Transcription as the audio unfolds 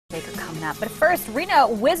Maker coming up. But first, Reno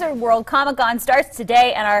Wizard World Comic-Con starts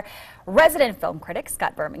today, and our resident film critic,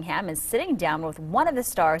 Scott Birmingham, is sitting down with one of the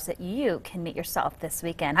stars that you can meet yourself this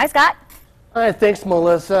weekend. Hi, Scott. Hi, thanks,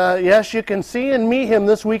 Melissa. Yes, you can see and meet him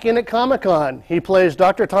this weekend at Comic-Con. He plays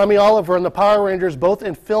Dr. Tommy Oliver in the Power Rangers, both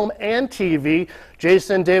in film and TV.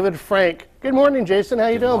 Jason David Frank. Good morning, Jason. How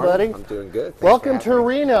you doing, buddy? I'm doing good. Thanks. Welcome to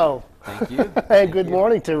Reno. Thank you. Hey, good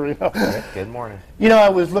morning to Reno. Good morning. You know, I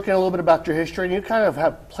was looking a little bit about your history, and you kind of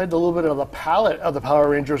have played a little bit of the palette of the Power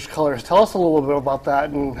Rangers colors. Tell us a little bit about that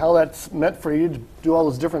and how that's meant for you to do all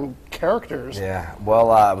those different characters. Yeah, well,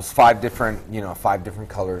 it was five different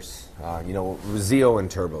colors. Zeo and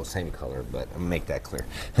Turbo, same color, but I'll make that clear.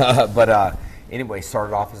 Anyway,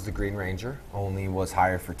 started off as the Green Ranger. Only was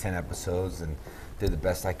hired for 10 episodes and did the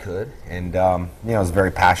best I could. And I was very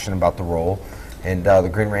passionate about the role. And the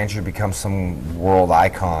Green Ranger becomes some world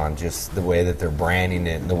icon, just the way that they're branding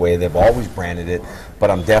it and the way they've always branded it. But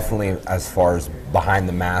I'm definitely, as far as behind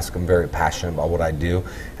the mask, I'm very passionate about what I do.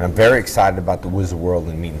 And I'm very excited about the Wizard World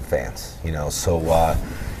and meeting fans,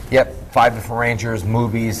 Yep, 5 different Rangers,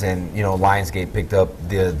 movies, and Lionsgate picked up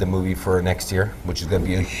the movie for next year, which is going to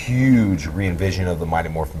be a huge re-envision of the Mighty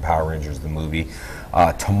Morphin Power Rangers, the movie.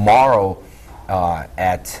 Tomorrow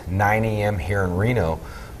at 9 a.m. here in Reno,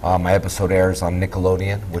 my episode airs on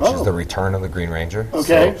Nickelodeon, which is the return of the Green Ranger.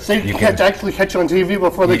 Okay, so you can actually catch on TV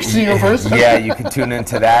before they see you first? Yeah, you can tune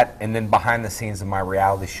into that. And then behind the scenes of my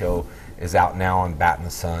reality show is out now on Bat in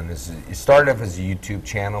the Sun. It started off as a YouTube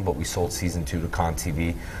channel, but we sold season 2 to Con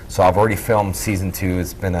TV. So I've already filmed season 2.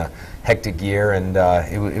 It's been a hectic year, and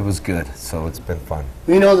it was good. So it's been fun.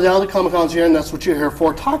 You know, now the Comic-Con's here, and that's what you're here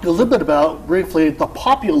for. Talk a little bit about, briefly, the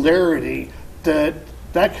popularity that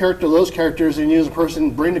character, those characters, and you as a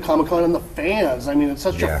person bring to Comic-Con and the fans. I mean, it's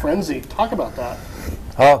such a frenzy. Talk about that.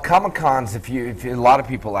 Comic-Cons, if a lot of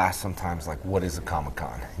people ask sometimes, like, what is a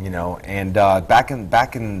Comic-Con? And back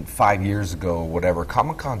in 5 years ago, or whatever,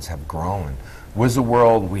 Comic-Cons have grown. Wizard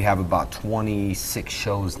World, we have about 26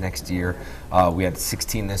 shows next year. We had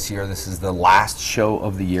 16 this year. This is the last show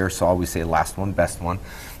of the year, so I always say last one, best one.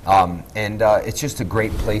 It's just a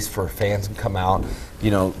great place for fans to come out.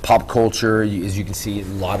 Pop culture, as you can see, a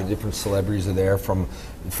lot of different celebrities are there.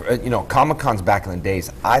 Comic-Cons back in the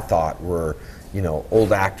days, I thought were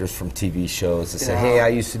old actors from TV shows that said, hey, I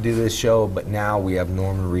used to do this show, but now we have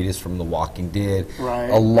Norman Reedus from The Walking Dead. Right.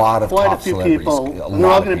 A lot of top celebrities. People. They're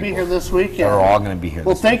all going to be here this weekend. They're all going to be here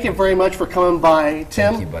Well, thank you very much for coming by.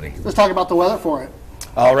 Tim, thank you, buddy. Let's talk about the weather for it.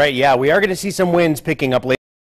 All right, yeah, we are going to see some winds picking up later.